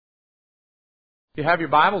If you have your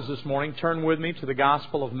Bibles this morning, turn with me to the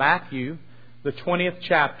Gospel of Matthew, the 20th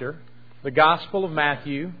chapter. The Gospel of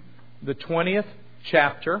Matthew, the 20th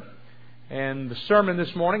chapter. And the sermon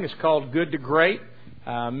this morning is called Good to Great.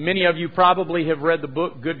 Many of you probably have read the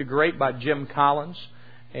book Good to Great by Jim Collins.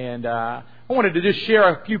 And I wanted to just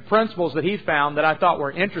share a few principles that he found that I thought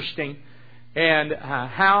were interesting. And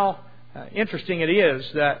how interesting it is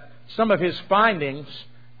that some of his findings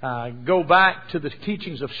go back to the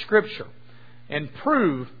teachings of Scripture and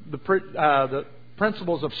prove the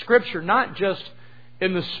principles of Scripture, not just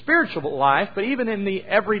in the spiritual life, but even in the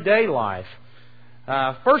everyday life.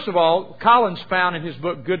 First of all, Collins found in his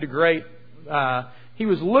book, Good to Great, he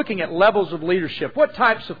was looking at levels of leadership. What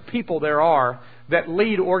types of people there are that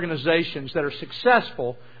lead organizations that are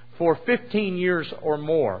successful for 15 years or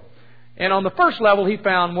more. And on the first level, he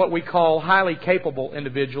found what we call highly capable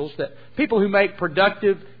individuals, that people who make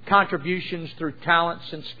productive contributions through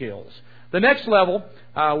talents and skills. The next level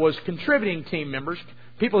was contributing team members,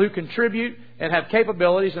 people who contribute and have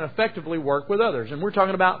capabilities and effectively work with others. And we're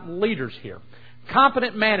talking about leaders here.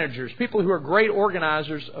 Competent managers, people who are great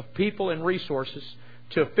organizers of people and resources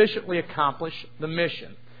to efficiently accomplish the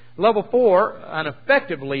mission. Level 4, an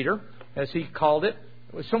effective leader, as he called it,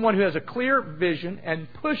 was someone who has a clear vision and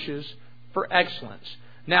pushes for excellence.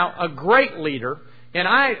 Now, a great leader, and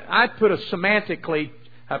I put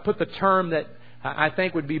the term that I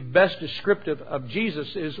think would be best descriptive of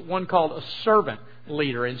Jesus, is one called a servant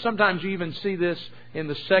leader. And sometimes you even see this in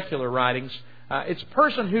the secular writings. It's a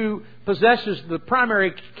person who possesses the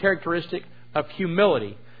primary characteristic of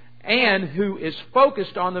humility and who is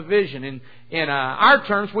focused on the vision. In our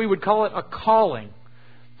terms, we would call it a calling.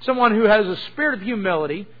 Someone who has a spirit of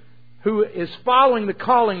humility, who is following the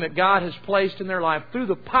calling that God has placed in their life through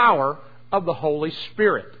the power of the Holy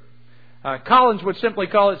Spirit. Collins would simply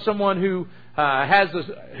call it someone who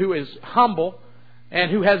is humble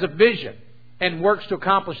and who has a vision and works to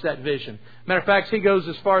accomplish that vision. Matter of fact, he goes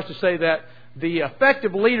as far as to say that the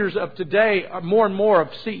effective leaders of today are more and more of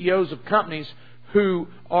CEOs of companies who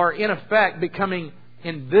are in effect becoming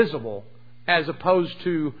invisible as opposed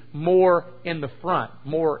to more in the front,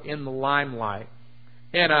 more in the limelight.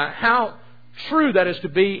 And how true that is to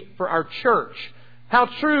be for our church. How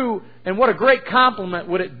true and what a great compliment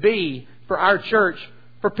would it be for our church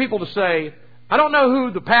for people to say, I don't know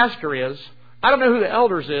who the pastor is, I don't know who the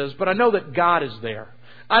elders is, but I know that God is there.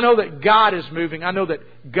 I know that God is moving. I know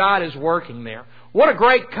that God is working there. What a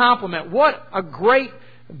great compliment. What a great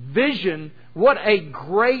vision. What a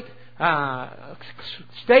great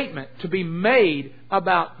statement to be made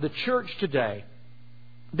about the church today.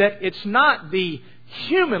 That it's not the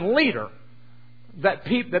human leader that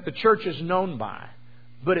the church is known by,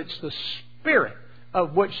 but it's the Spirit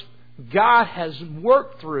of which God has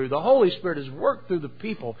worked through, the Holy Spirit has worked through the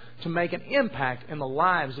people to make an impact in the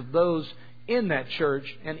lives of those in that church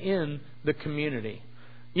and in the community.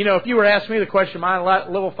 You know, if you were to ask me the question, am I a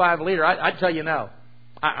level 5 leader? I'd tell you no.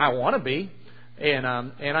 I want to be. And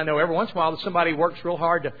I know every once in a while that somebody works real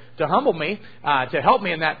hard to humble me, to help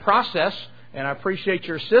me in that process. And I appreciate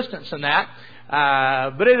your assistance in that.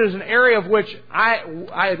 But it is an area of which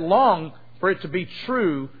I long for it to be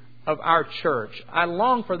true of our church. I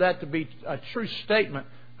long for that to be a true statement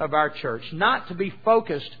of our church. Not to be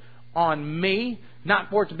focused on me,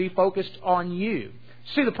 not for it to be focused on you.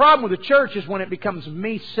 See, the problem with the church is when it becomes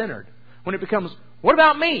me-centered. When it becomes, what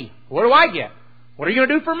about me? What do I get? What are you going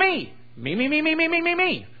to do for me? Me.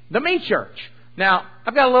 The me church. Now,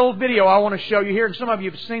 I've got a little video I want to show you here, and some of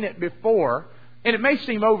you have seen it before, and it may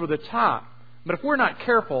seem over the top, but if we're not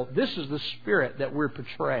careful, this is the spirit that we're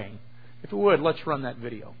portraying. If we would, let's run that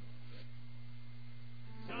video.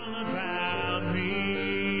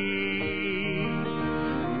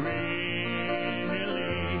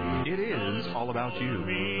 It is all about you.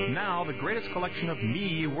 Now, the greatest collection of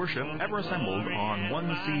me worship ever assembled on one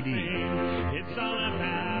CD. It's all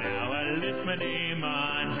about how I lift my name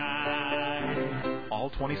on high. All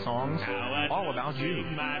 20 songs, all about you.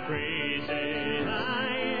 My praises I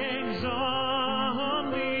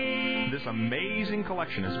exalt thee. This amazing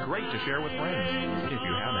collection is great to share with friends, if you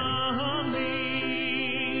have any.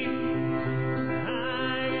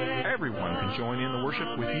 Everyone can join in the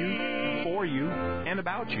worship with you, for you, and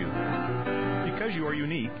about you. Because you are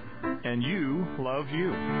unique, and you love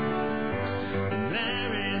you.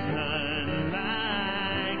 There is none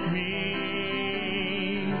like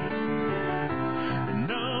me.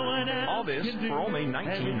 No one else. All this for only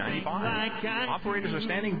 $19.95. Operators are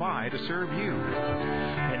standing by to serve you.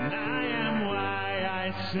 And I am why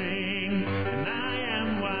I sing, and I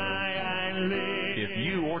am why I live. If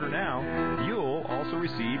you order now, you'll also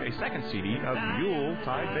receive a second CD of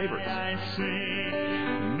Yuletide favorites.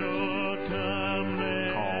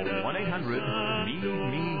 Call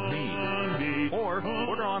 1-800-ME-ME-ME or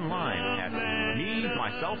order online at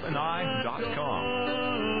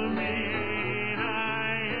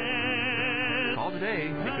MeMyselfAndI.com. Call today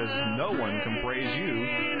because no one can praise you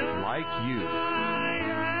like you.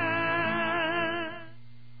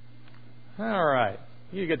 All right.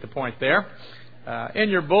 You get the point there. In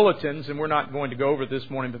your bulletins, and we're not going to go over it this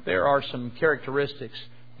morning, but there are some characteristics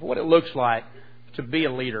of what it looks like to be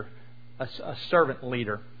a leader, a servant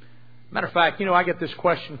leader. Matter of fact, I get this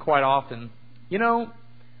question quite often. I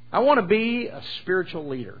want to be a spiritual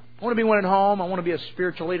leader. I want to be one at home. I want to be a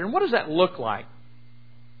spiritual leader. And what does that look like?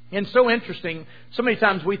 And so interesting, so many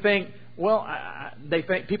times we think,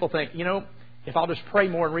 people think, if I'll just pray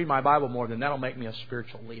more and read my Bible more, then that'll make me a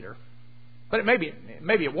spiritual leader. But maybe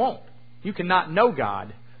it won't. You cannot know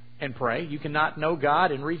God and pray. You cannot know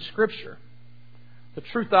God and read Scripture. The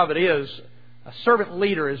truth of it is, a servant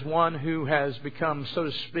leader is one who has become, so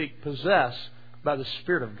to speak, possessed by the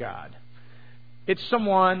Spirit of God. It's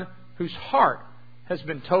someone whose heart has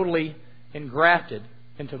been totally engrafted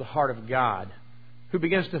into the heart of God, who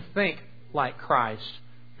begins to think like Christ,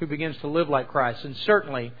 who begins to live like Christ. And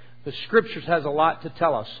certainly, the Scriptures has a lot to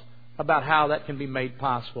tell us about how that can be made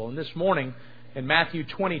possible. And this morning, in Matthew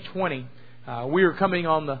 20:20, we are coming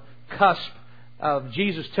on the cusp of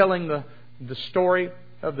Jesus telling the story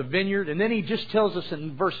of the vineyard. And then He just tells us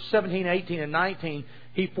in verse 17, 18, and 19,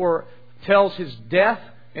 He foretells His death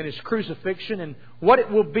and His crucifixion and what it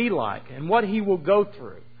will be like and what He will go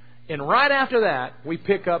through. And right after that, we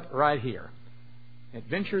pick up right here.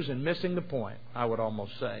 Adventures in missing the point, I would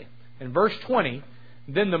almost say. In verse 20,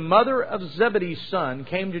 then the mother of Zebedee's son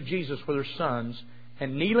came to Jesus with her sons,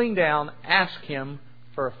 and kneeling down, asked Him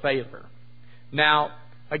for a favor. Now,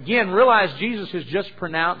 again, realize Jesus has just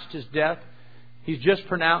pronounced His death. He's just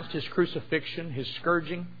pronounced His crucifixion, His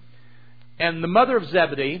scourging. And the mother of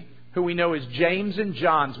Zebedee, who we know is James and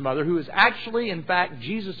John's mother, who is actually, in fact,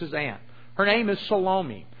 Jesus' aunt. Her name is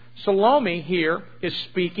Salome. Salome here is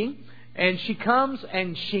speaking, and she comes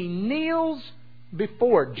and she kneels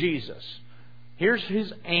before Jesus. Here's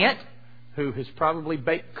His aunt, who has probably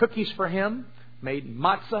baked cookies for Him, made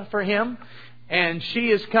matzah for Him, and she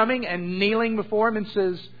is coming and kneeling before Him and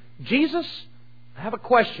says, Jesus, I have a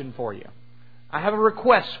question for you. I have a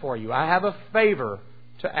request for you. I have a favor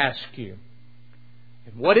to ask you.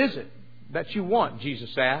 And what is it that you want?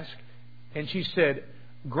 Jesus asked. And she said,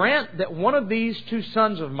 grant that one of these two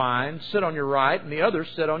sons of mine sit on your right and the other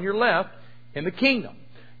sit on your left in the kingdom.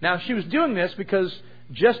 Now, she was doing this because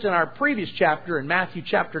just in our previous chapter, in Matthew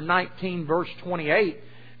chapter 19, verse 28,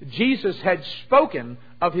 Jesus had spoken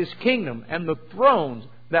of His kingdom and the thrones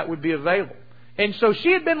that would be available. And so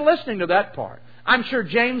she had been listening to that part. I'm sure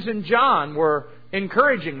James and John were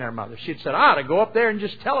encouraging their mother. She'd said, I ought to go up there and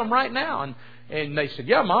just tell them right now. And they said,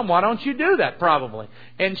 yeah, Mom, why don't you do that probably?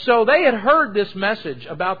 And so they had heard this message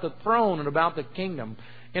about the throne and about the kingdom.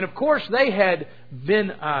 And of course, they had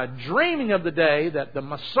been dreaming of the day that the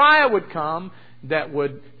Messiah would come, that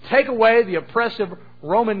would take away the oppressive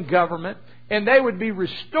Roman government, and they would be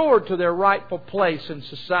restored to their rightful place in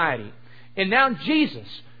society. And now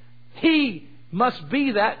Jesus, He must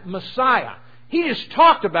be that Messiah. He just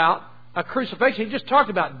talked about a crucifixion. He just talked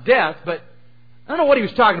about death, but I don't know what He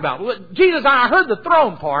was talking about. Jesus, I heard the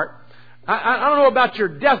throne part. I don't know about your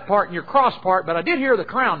death part and your cross part, but I did hear the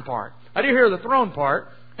crown part. I did hear the throne part,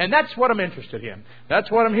 and that's what I'm interested in.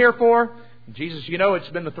 That's what I'm here for. Jesus, it's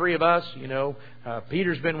been the three of us.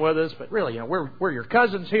 Peter's been with us, but really, we're your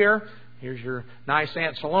cousins here. Here's your nice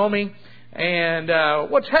Aunt Salome. And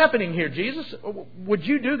what's happening here, Jesus? Would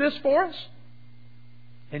you do this for us?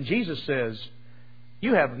 And Jesus says,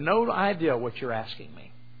 you have no idea what you're asking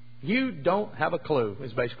me. You don't have a clue,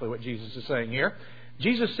 is basically what Jesus is saying here.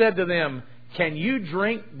 Jesus said to them, can you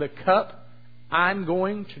drink the cup I'm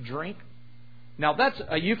going to drink? Now, that's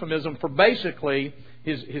a euphemism for basically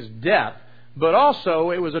his death. But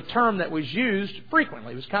also, it was a term that was used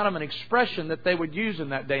frequently. It was kind of an expression that they would use in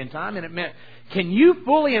that day and time. And it meant, can you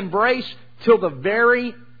fully embrace till the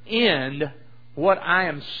very end what I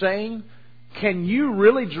am saying? Can you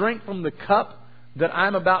really drink from the cup that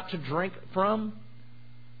I'm about to drink from?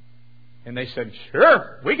 And they said,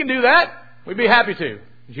 sure, we can do that. We'd be happy to.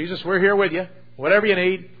 Jesus, we're here with you. Whatever you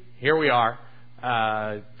need, here we are.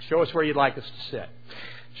 Show us where you'd like us to sit.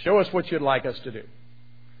 Show us what you'd like us to do.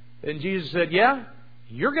 And Jesus said, yeah,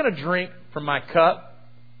 you're going to drink from my cup.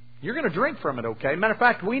 You're going to drink from it, okay? Matter of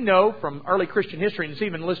fact, we know from early Christian history, and it's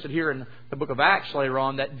even listed here in the book of Acts later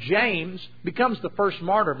on, that James becomes the first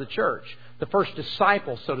martyr of the church. the first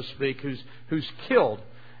disciple, so to speak, who's killed.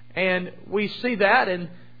 And we see that, and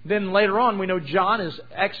then later on we know John is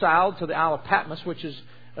exiled to the Isle of Patmos, which is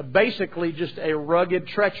basically just a rugged,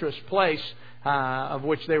 treacherous place of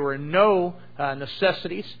which there were no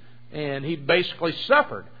necessities, and he basically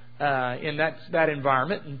suffered in that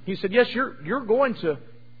environment. And he said, yes, you're going to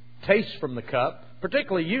taste from the cup,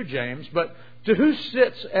 particularly you, James, but to who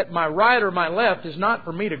sits at my right or my left is not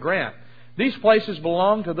for me to grant. These places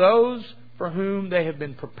belong to those for whom they have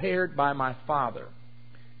been prepared by my Father.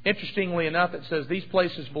 Interestingly enough, it says these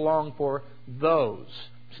places belong for those.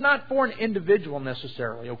 It's not for an individual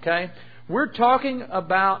necessarily, okay? We're talking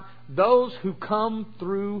about those who come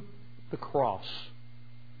through the cross.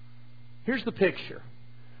 Here's the picture.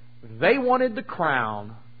 They wanted the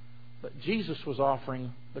crown, but Jesus was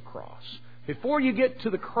offering the cross. Before you get to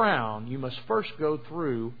the crown, you must first go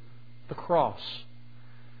through the cross.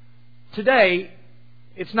 Today,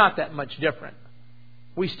 it's not that much different.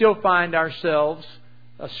 We still find ourselves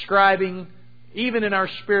ascribing, even in our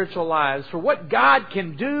spiritual lives, for what God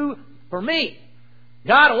can do for me.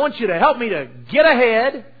 God, I want you to help me to get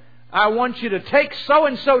ahead. I want you to take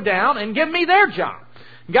so-and-so down and give me their job.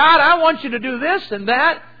 God, I want you to do this and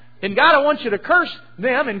that. And God, I want you to curse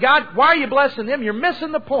them. And God, why are you blessing them? You're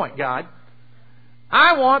missing the point, God.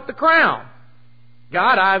 I want the crown.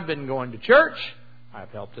 God, I've been going to church. I've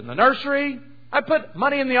helped in the nursery. I put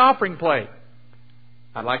money in the offering plate.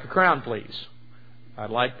 I'd like a crown, please. I'd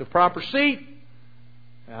like the proper seat.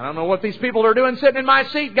 I don't know what these people are doing sitting in my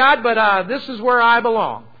seat, God, but this is where I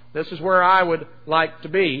belong. This is where I would like to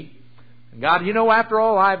be. And God, you know, after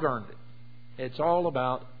all, I've earned it. It's all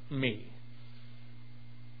about me.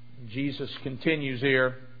 Jesus continues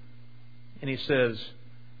here, and He says,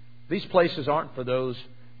 these places aren't for those.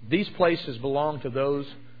 These places belong to those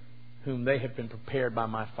whom they have been prepared by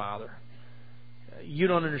my Father. You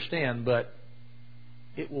don't understand, but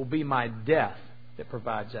it will be my death that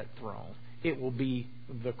provides that throne. It will be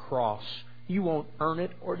the cross. You won't earn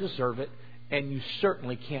it or deserve it, and you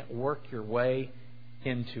certainly can't work your way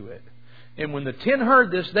into it. And when the 10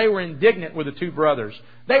 heard this, they were indignant with the 2 brothers.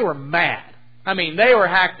 They were mad. I mean, they were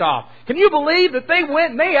hacked off. Can you believe that they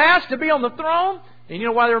went and they asked to be on the throne? And you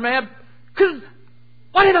know why they were mad? Because,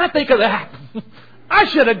 why didn't I think of that? I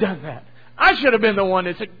should have done that. I should have been the one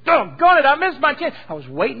that said, doggone it, I missed my chance. I was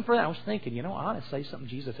waiting for that. I was thinking, I ought to say something,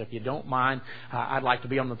 Jesus, if you don't mind, I'd like to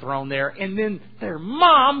be on the throne there. And then their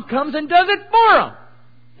mom comes and does it for them.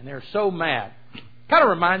 And they're so mad. Kind of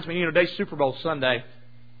reminds me, today's Super Bowl Sunday.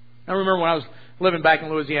 I remember when I was living back in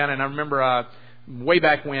Louisiana, and I remember way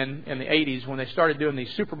back when, in the 80s, when they started doing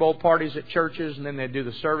these Super Bowl parties at churches, and then they'd do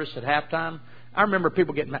the service at halftime. I remember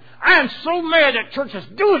people getting mad. I am so mad that church is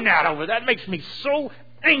doing that over there. That makes me so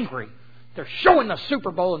angry. They're showing the Super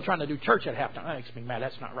Bowl and trying to do church at halftime. That makes me mad.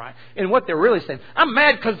 That's not right. And what they're really saying, I'm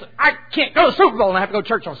mad because I can't go to the Super Bowl and I have to go to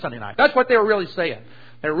church on Sunday night. That's what they were really saying.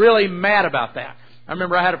 They're really mad about that. I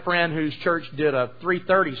remember I had a friend whose church did a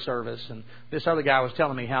 3:30 service, and this other guy was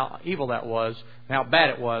telling me how evil that was and how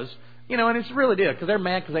bad it was. And it's really did, because they're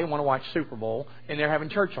mad because they want to watch Super Bowl, and they're having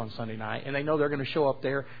church on Sunday night, and they know they're going to show up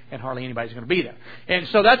there, and hardly anybody's going to be there. And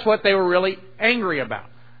so that's what they were really angry about.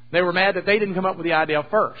 They were mad that they didn't come up with the idea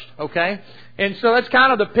first, okay? And so that's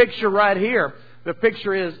kind of the picture right here. The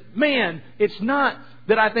picture is, man, it's not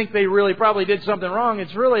that I think they really probably did something wrong.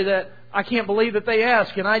 It's really that I can't believe that they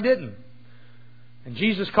asked, and I didn't. And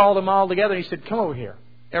Jesus called them all together, and He said, come over here,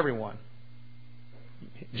 everyone.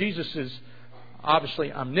 Jesus is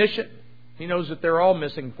obviously omniscient. He knows that they're all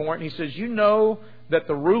missing point. And He says, you know that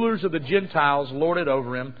the rulers of the Gentiles lord it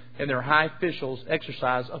over Him, and their high officials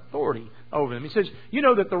exercise authority over them. He says, you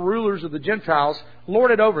know that the rulers of the Gentiles lord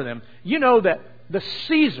it over them. You know that the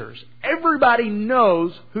Caesars, everybody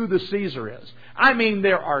knows who the Caesar is. I mean,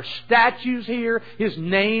 there are statues here. His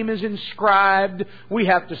name is inscribed. We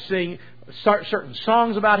have to sing certain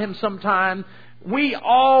songs about Him sometime. We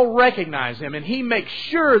all recognize Him, and He makes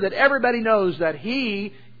sure that everybody knows that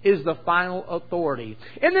He is the final authority.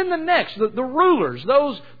 And then the next, the rulers,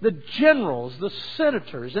 the generals, the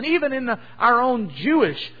senators, and even in our own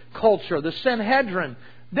Jewish culture, the Sanhedrin,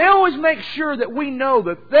 they always make sure that we know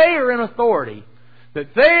that they are in authority,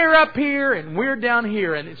 that they are up here and we're down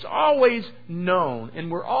here, and it's always known, and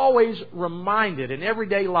we're always reminded in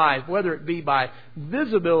everyday life, whether it be by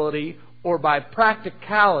visibility or by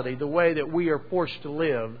practicality, the way that we are forced to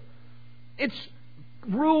live, it's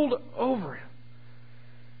ruled over Him.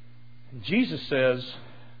 Jesus says,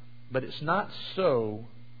 but it's not so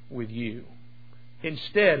with you.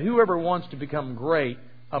 Instead, whoever wants to become great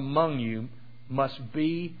among you must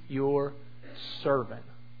be your servant.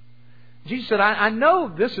 Jesus said, I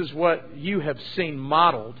know this is what you have seen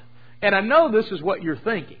modeled And I know this is what you're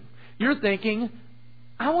thinking. You're thinking,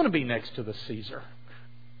 I want to be next to the Caesar.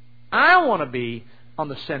 I want to be on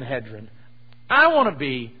the Sanhedrin. I want to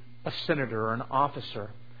be a senator or an officer.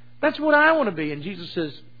 That's what I want to be. And Jesus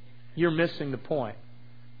says, you're missing the point.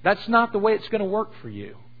 That's not the way it's going to work for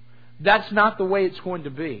you. That's not the way it's going to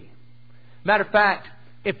be. Matter of fact,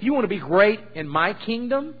 if you want to be great in my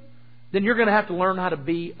kingdom, then you're going to have to learn how to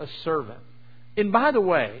be a servant. And by the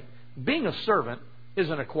way, being a servant is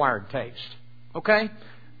an acquired taste. Okay?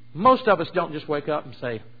 Most of us don't just wake up and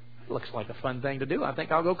say, looks like a fun thing to do. I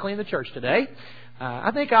think I'll go clean the church today.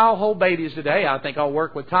 I think I'll hold babies today. I think I'll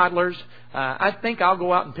work with toddlers. I think I'll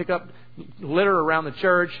go out and pick up litter around the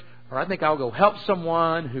church. Or I think I'll go help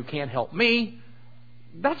someone who can't help me.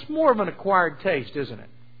 That's more of an acquired taste, isn't it?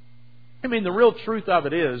 I mean, the real truth of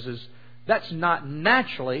it is that's not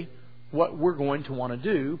naturally what we're going to want to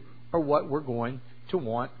do or what we're going to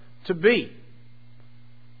want to be.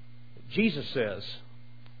 Jesus says,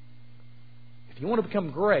 if you want to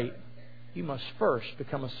become great, you must first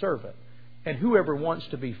become a servant. And whoever wants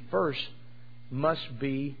to be first must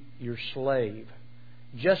be your slave.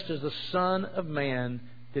 Just as the Son of Man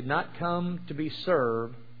did not come to be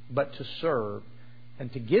served, but to serve,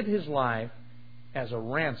 and to give His life as a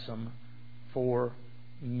ransom for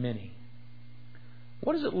many.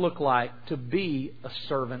 What does it look like to be a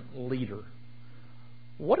servant leader?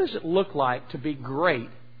 What does it look like to be great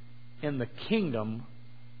in the kingdom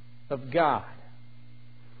of God?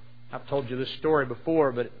 I've told you this story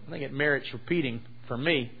before, but I think it merits repeating for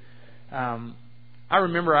me. I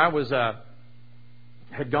remember I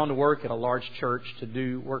had gone to work at a large church to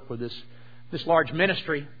do work with this large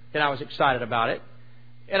ministry, and I was excited about it.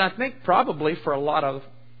 And I think probably for a lot of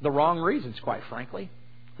the wrong reasons, quite frankly.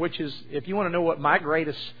 Which is, if you want to know what my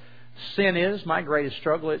greatest sin is, my greatest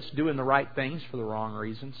struggle, it's doing the right things for the wrong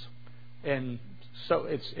reasons. And so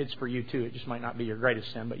it's for you too. It just might not be your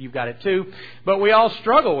greatest sin, but you've got it too. But we all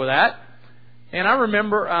struggle with that. And I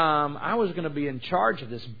remember I was going to be in charge of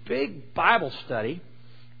this big Bible study.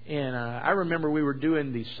 And I remember we were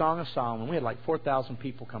doing the Song of Solomon. We had like 4,000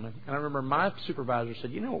 people coming. And I remember my supervisor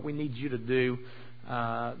said, you know what we need you to do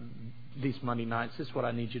these Monday nights? This is what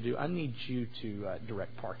I need you to do. I need you to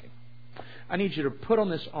direct parking. I need you to put on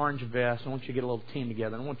this orange vest. I want you to get a little team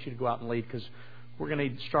together. I want you to go out and lead because we're going to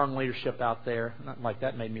need strong leadership out there. Not like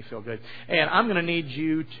that made me feel good. And I'm going to need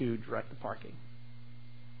you to direct the parking.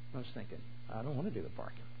 I was thinking, I don't want to do the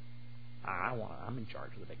parking. I'm in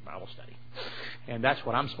charge of the big Bible study. And that's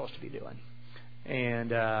what I'm supposed to be doing.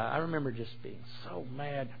 And I remember just being so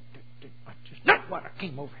mad. This is not what I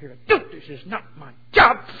came over here to do. This is not my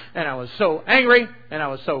job. And I was so angry and I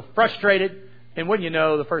was so frustrated. And wouldn't you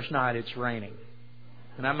know, the first night it's raining.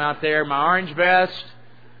 And I'm out there in my orange vest.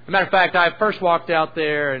 As a matter of fact, I first walked out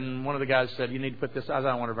there and one of the guys said, you need to put this. I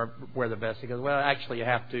don't want to wear the vest. He goes, well, actually you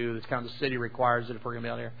have to. It's kind of the city requires it if we're going to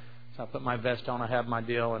be out here. So I put my vest on. I have my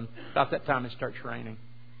deal. And about that time it starts raining.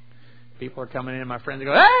 People are coming in. My friends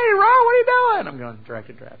go, hey, Ron, what are you doing? I'm going,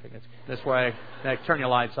 directed traffic. It's this way. Turn your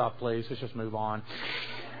lights off, please. Let's just move on.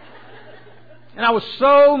 And I was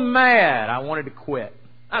so mad. I wanted to quit.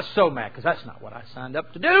 I was so mad because that's not what I signed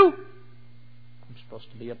up to do. I'm supposed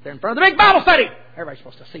to be up there in front of the big Bible study. Everybody's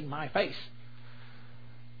supposed to see my face.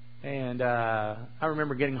 And I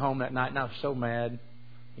remember getting home that night and I was so mad.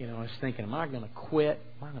 You know, I was thinking, am I going to quit?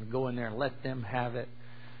 Am I going to go in there and let them have it?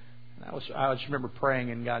 I just remember praying,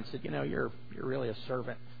 and God said, you know, you're really a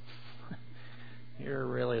servant. You're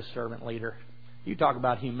really a servant leader. You talk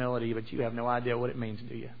about humility, but you have no idea what it means,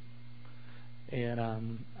 do you? And,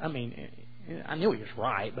 I knew he was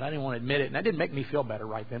right, but I didn't want to admit it. And that didn't make me feel better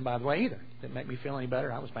right then, by the way, either. It didn't make me feel any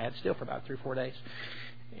better. I was mad still for about 3 or 4 days.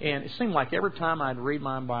 And it seemed like every time I'd read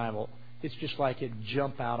my Bible, it's just like it'd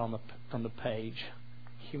jump out from the page.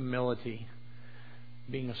 Humility,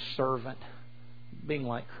 being a servant, being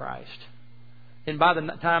like Christ. And by the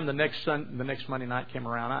time the next Monday night came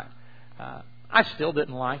around, I still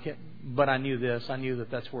didn't like it, but I knew this. I knew that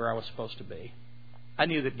that's where I was supposed to be. I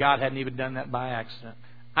knew that God hadn't even done that by accident.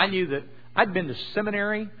 I knew that I'd been to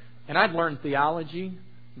seminary and I'd learned theology,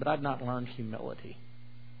 but I'd not learned humility.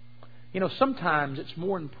 You know, sometimes it's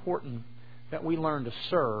more important that we learn to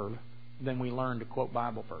serve than we learn to quote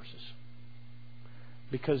Bible verses.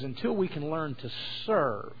 Because until we can learn to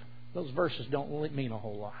serve, those verses don't mean a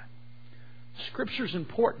whole lot. Scripture's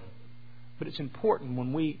important, but it's important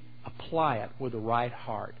when we apply it with the right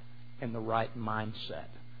heart and the right mindset.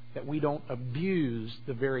 That we don't abuse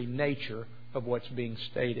the very nature of what's being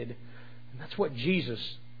stated. And that's what Jesus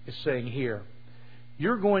is saying here.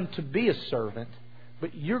 You're going to be a servant,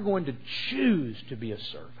 but you're going to choose to be a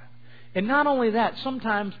servant. And not only that,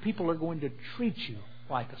 sometimes people are going to treat you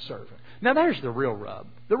like a servant. Now there's the real rub.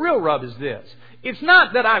 The real rub is this. It's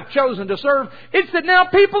not that I've chosen to serve. It's that now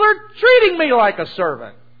people are treating me like a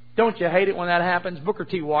servant. Don't you hate it when that happens? Booker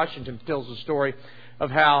T. Washington tells the story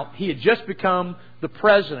of how he had just become the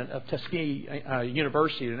president of Tuskegee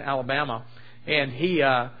University in Alabama. And he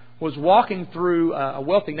was walking through a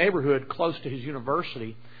wealthy neighborhood close to his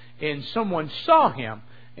university. And someone saw him.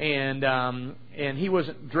 And he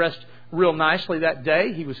wasn't dressed real nicely that day.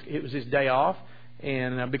 It was his day off.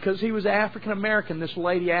 And because he was African American, this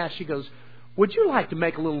lady asked, she goes, "Would you like to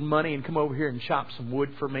make a little money and come over here and chop some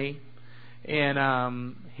wood for me?"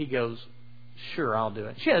 And he goes, "Sure, I'll do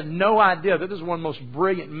it." She has no idea that this is one of the most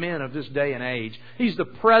brilliant men of this day and age. He's the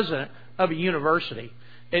president of a university.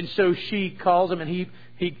 And so she calls him and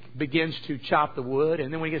he begins to chop the wood.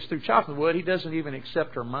 And then when he gets through chopping the wood, he doesn't even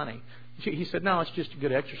accept her money. He said, "No, it's just a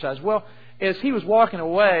good exercise." Well, as he was walking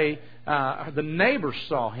away, the neighbor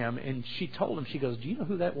saw him and she told him, she goes, "Do you know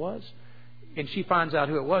who that was?" And she finds out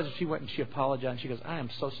who it was. And she went and she apologized. She goes, "I am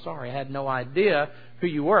so sorry. I had no idea who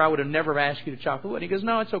you were. I would have never asked you to chop the wood." He goes,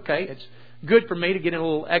 "No, it's okay. It's good for me to get a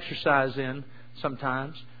little exercise in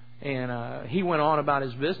sometimes." And he went on about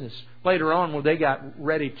his business. Later on, when they got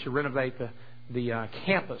ready to renovate the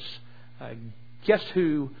campus, guess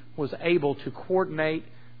who was able to coordinate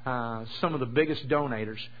some of the biggest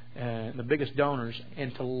donors and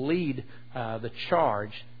to lead the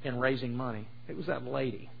charge in raising money? It was that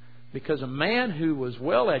lady. Because a man who was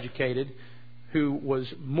well educated, who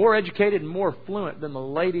was more educated and more fluent than the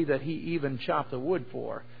lady that he even chopped the wood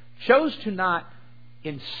for, chose to not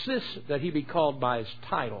insist that he be called by his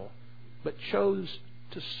title, but chose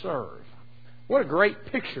to serve. What a great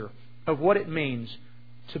picture of what it means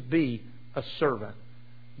to be a servant.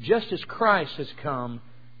 Just as Christ has come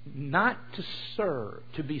not to serve,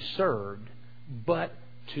 to be served, but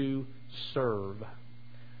to serve.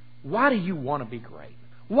 Why do you want to be great?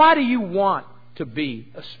 Why do you want to be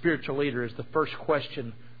a spiritual leader is the first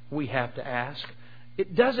question we have to ask.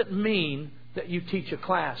 It doesn't mean that you teach a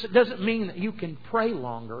class. It doesn't mean that you can pray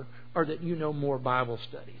longer or that you know more Bible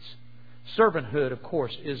studies. Servanthood, of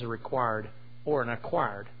course, is a required or an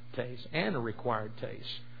acquired taste and a required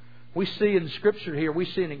taste. We see in Scripture here, we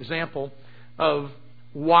see an example of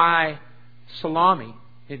why Salome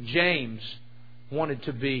and James wanted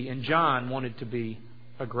to be, and John wanted to be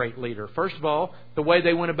a great leader. First of all, the way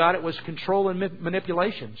they went about it was control and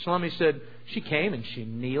manipulation. Salome said, she came and she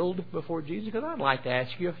kneeled before Jesus because I'd like to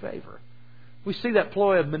ask you a favor. We see that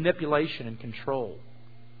ploy of manipulation and control.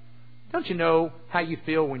 Don't you know how you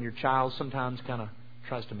feel when your child sometimes kind of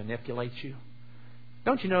tries to manipulate you?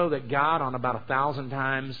 Don't you know that God on about 1,000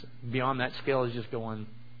 times beyond that scale is just going,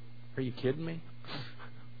 are you kidding me?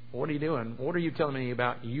 What are you doing? What are you telling me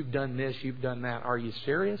about? You've done this, you've done that. Are you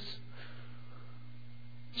serious?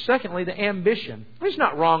 Secondly, the ambition. It's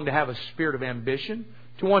not wrong to have a spirit of ambition,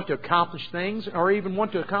 to want to accomplish things or even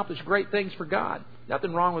want to accomplish great things for God.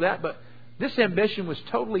 Nothing wrong with that, but this ambition was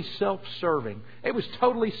totally self-serving. It was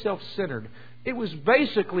totally self-centered. It was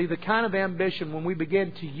basically the kind of ambition when we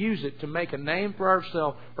begin to use it to make a name for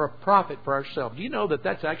ourselves or a profit for ourselves. Do you know that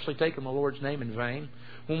that's actually taking the Lord's name in vain?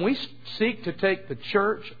 When we seek to take the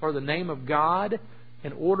church or the name of God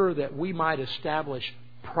in order that we might establish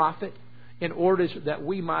profit, in order that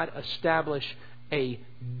we might establish a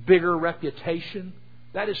bigger reputation,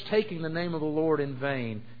 that is taking the name of the Lord in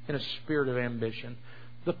vain in a spirit of ambition.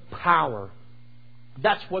 The power,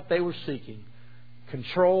 that's what they were seeking.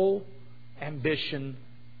 Control, ambition,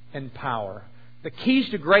 and power. The keys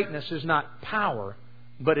to greatness is not power,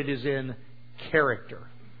 but it is in character.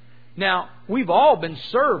 Now, we've all been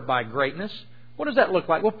served by greatness. What does that look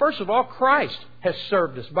like? Well, first of all, Christ has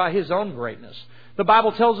served us by His own greatness. The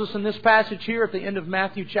Bible tells us in this passage here at the end of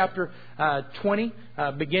Matthew chapter 20,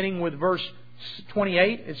 beginning with verse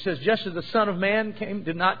 28, it says, just as the Son of Man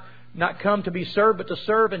did not come to be served, but to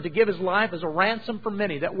serve and to give His life as a ransom for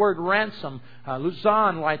many. That word ransom,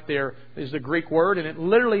 luzon right there, is the Greek word, and it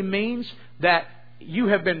literally means that you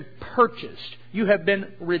have been purchased. You have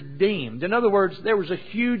been redeemed. In other words, there was a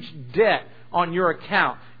huge debt on your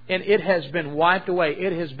account, and it has been wiped away.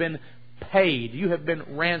 It has been paid. You have been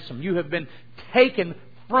ransomed. You have been taken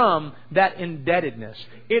from that indebtedness.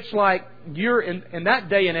 It's like you're in that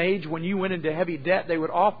day and age when you went into heavy debt,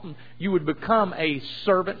 you would become a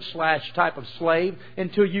servant / type of slave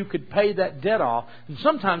until you could pay that debt off. And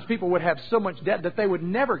sometimes people would have so much debt that they would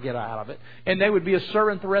never get out of it, and they would be a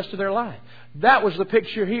servant the rest of their life. That was the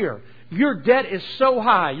picture here. Your debt is so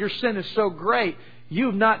high, your sin is so great,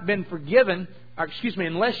 you've not been forgiven.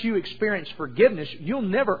 Unless you experience forgiveness, you'll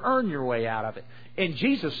never earn your way out of it. And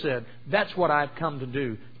Jesus said, that's what I've come to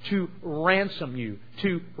do, to ransom you,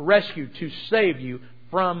 to rescue, to save you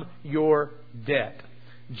from your debt.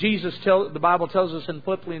 The Bible tells us in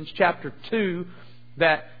Philippians chapter 2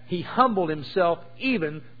 that He humbled Himself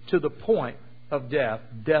even to the point of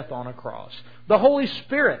death on a cross. The Holy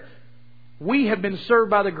Spirit. We have been served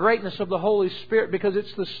by the greatness of the Holy Spirit because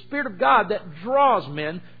it's the Spirit of God that draws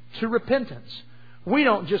men to repentance. We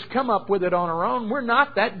don't just come up with it on our own. We're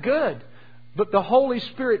not that good. But the Holy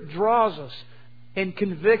Spirit draws us and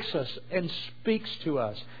convicts us and speaks to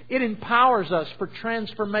us. It empowers us for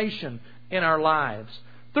transformation in our lives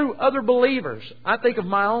through other believers. I think of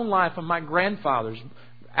my own life and my grandfather's.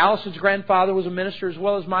 Allison's grandfather was a minister as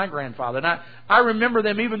well as my grandfather. And I remember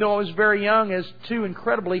them, even though I was very young, as two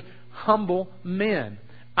incredibly humble men.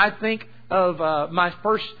 I think of my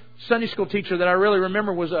first Sunday school teacher that I really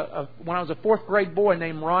remember was when I was a fourth grade boy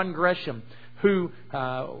named Ron Gresham, who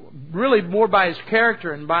really more by his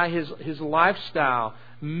character and by his lifestyle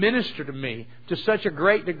ministered to me to such a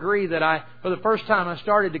great degree that for the first time I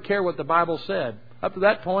started to care what the Bible said. Up to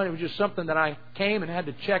that point, it was just something that I came and had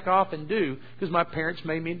to check off and do because my parents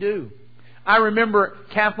made me do. I remember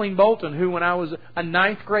Kathleen Bolton, who when I was a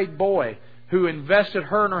ninth grade boy, who her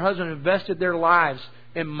and her husband invested their lives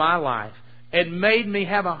in my life and made me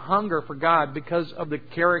have a hunger for God because of the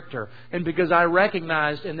character and because I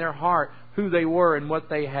recognized in their heart who they were and what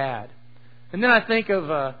they had. And then I think of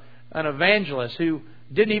an evangelist who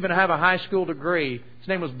didn't even have a high school degree. His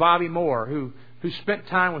name was Bobby Moore, who spent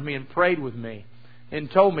time with me and prayed with me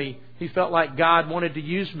and told me he felt like God wanted to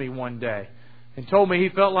use me one day. And told me he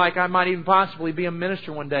felt like I might even possibly be a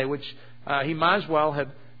minister one day, which he might as well have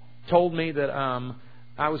told me that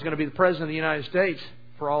I was going to be the President of the United States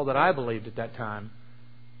for all that I believed at that time.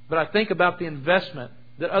 But I think about the investment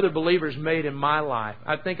that other believers made in my life.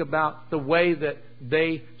 I think about the way that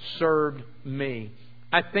they served me.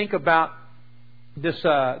 I think about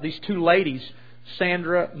these two ladies,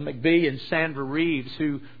 Sandra McBee and Sandra Reeves,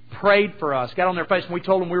 who prayed for us, got on their face, and we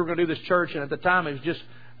told them we were going to do this church, and at the time it was just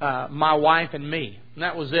my wife and me. And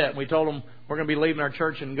that was it. We told them we're going to be leaving our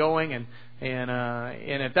church and going, and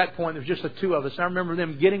at that point there was just the two of us. And I remember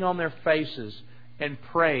them getting on their faces and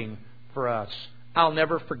praying for us. I'll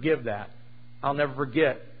never forgive that. I'll never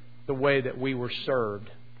forget the way that we were served.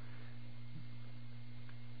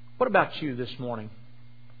 What about you this morning?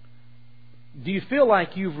 Do you feel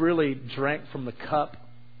like you've really drank from the cup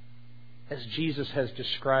as Jesus has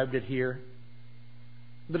described it here?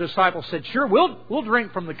 The disciples said, "Sure, we'll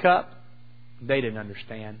drink from the cup." They didn't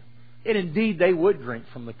understand. And indeed, they would drink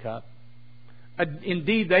from the cup.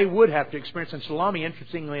 Indeed, they would have to experience. And Salome,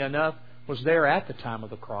 interestingly enough, was there at the time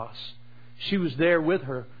of the cross. She was there with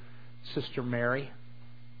her sister Mary,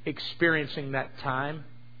 experiencing that time.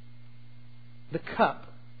 The cup.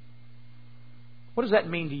 What does that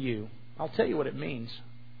mean to you? I'll tell you what it means.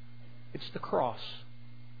 It's the cross.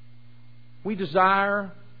 We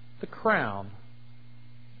desire the crown,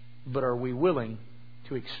 but are we willing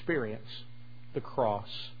to experience the cross?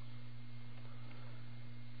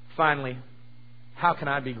 Finally, how can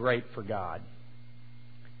I be great for God?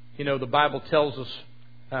 You know, the Bible tells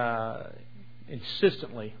us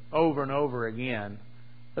insistently, over and over again,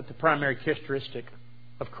 that the primary characteristic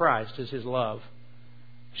of Christ is His love.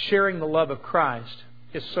 Sharing the love of Christ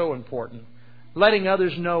is so important. Letting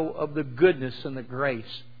others know of the goodness and the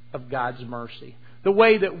grace of God's mercy. The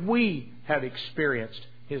way that we have experienced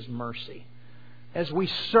His mercy. As we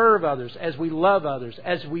serve others, as we love others,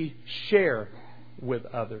 as we share with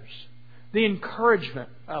others. The encouragement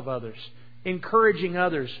of others. Encouraging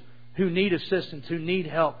others who need assistance, who need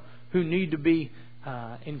help, who need to be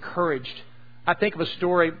encouraged. I think of a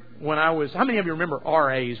story when I was... How many of you remember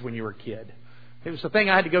RAs when you were a kid? It was the thing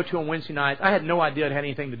I had to go to on Wednesday nights. I had no idea it had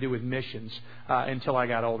anything to do with missions until I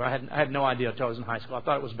got older. I had no idea until I was in high school. I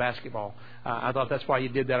thought it was basketball. I thought that's why you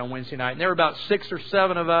did that on Wednesday night. And there were about 6 or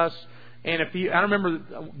 7 of us. And I remember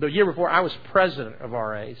the year before, I was president of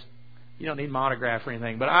RAs. You don't need my autograph or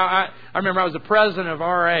anything. But I remember I was the president of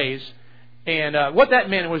RAs. And what that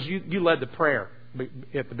meant was you led the prayer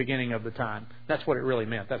at the beginning of the time. That's what it really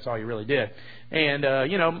meant. That's all you really did. And,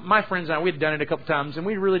 my friends and I, we'd done it a couple times, and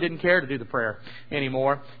we really didn't care to do the prayer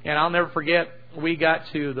anymore. And I'll never forget, we got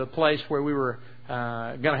to the place where we were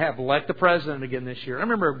going to have elect the president again this year. I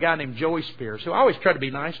remember a guy named Joey Spears, who I always tried to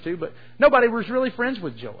be nice to, but nobody was really friends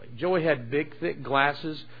with Joey. Joey had big, thick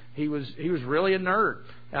glasses. He was really a nerd.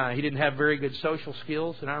 He didn't have very good social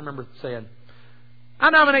skills. And I remember saying, "I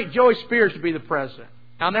nominate Joey Spears to be the president."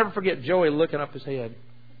 I'll never forget Joey looking up his head.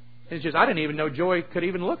 It's just, I didn't even know Joey could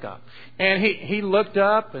even look up. And he looked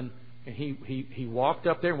up and he walked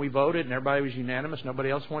up there and we voted and everybody was unanimous.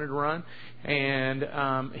 Nobody else wanted to run.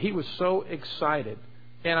 And he was so excited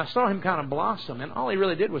And I saw him kind of blossom. And all he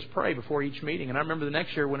really did was pray before each meeting. And I remember the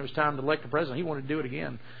next year when it was time to elect a president, he wanted to do it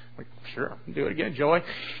again. I'm like, sure, do it again, Joey.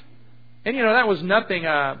 And, that was nothing.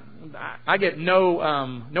 I get no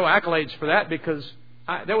accolades for that because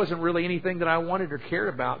that wasn't really anything that I wanted or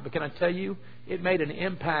cared about. But can I tell you, it made an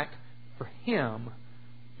impact for him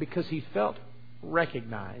because he felt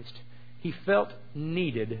recognized. He felt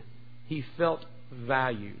needed. He felt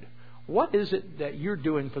valued. What is it that you're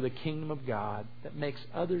doing for the kingdom of God that makes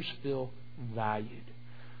others feel valued?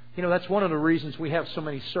 That's one of the reasons we have so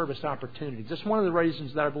many service opportunities. That's one of the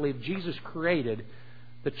reasons that I believe Jesus created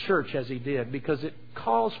the church as He did, because it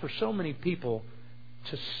calls for so many people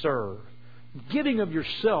to serve. Giving of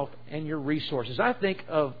yourself and your resources. I think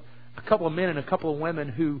of a couple of men and a couple of women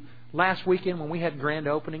who last weekend when we had grand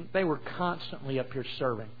opening, they were constantly up here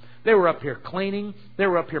serving. They were up here cleaning. They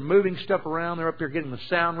were up here moving stuff around. They were up here getting the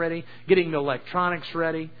sound ready, getting the electronics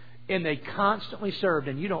ready. And they constantly served.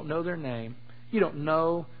 And you don't know their name. You don't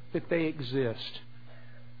know that they exist.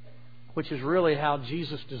 Which is really how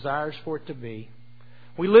Jesus desires for it to be.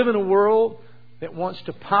 We live in a world that wants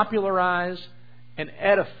to popularize and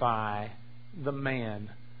edify the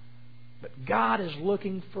man. But God is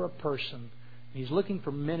looking for a person. He's looking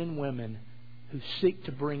for men and women who seek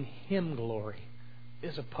to bring Him glory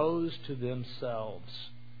as opposed to themselves.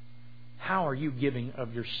 How are you giving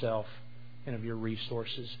of yourself and of your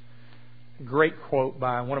resources? A great quote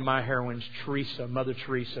by one of my heroines, Teresa, Mother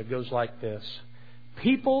Teresa, goes like this.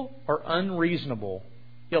 People are unreasonable,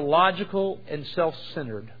 illogical, and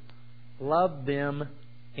self-centered. Love them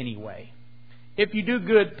anyway. If you do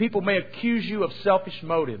good, people may accuse you of selfish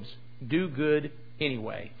motives. Do good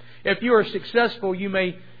anyway. If you are successful, you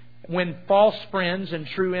may win false friends and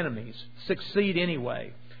true enemies. Succeed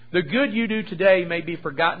anyway. The good you do today may be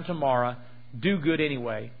forgotten tomorrow. Do good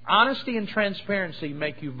anyway. Honesty and transparency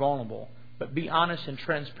make you vulnerable, but be honest and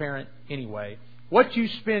transparent anyway. What you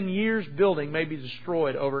spend years building may be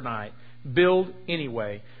destroyed overnight. Build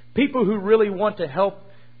anyway. People who really want to help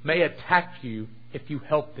may attack you if you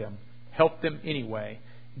help them. Help them anyway.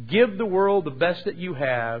 Give the world the best that you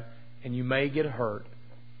have, and you may get hurt.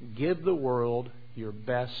 Give the world your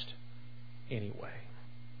best anyway.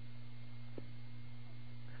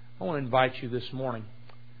 I want to invite you this morning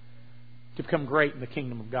to become great in the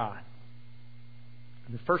kingdom of God.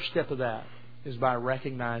 And the first step of that is by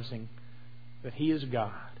recognizing that He is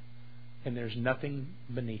God and there's nothing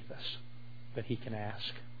beneath us that He can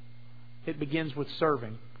ask. It begins with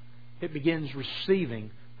serving. It begins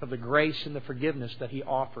receiving of the grace and the forgiveness that He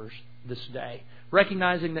offers this day.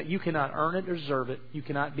 Recognizing that you cannot earn it or deserve it. You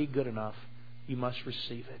cannot be good enough. You must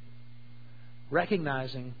receive it.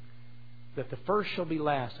 Recognizing that the first shall be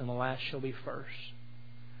last and the last shall be first.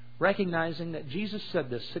 Recognizing that Jesus said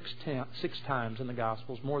this six times in the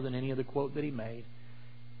Gospels, more than any other quote that He made.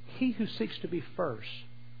 He who seeks to be first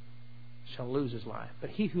shall lose his life.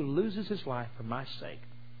 But he who loses his life for my sake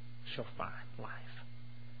shall find life.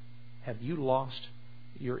 Have you lost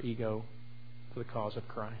your ego for the cause of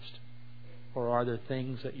Christ? Or are there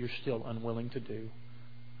things that you're still unwilling to do,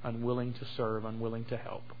 unwilling to serve, unwilling to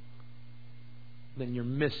help? Then you're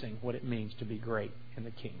missing what it means to be great in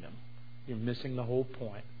the kingdom. You're missing the whole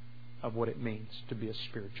point of what it means to be a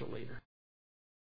spiritual leader.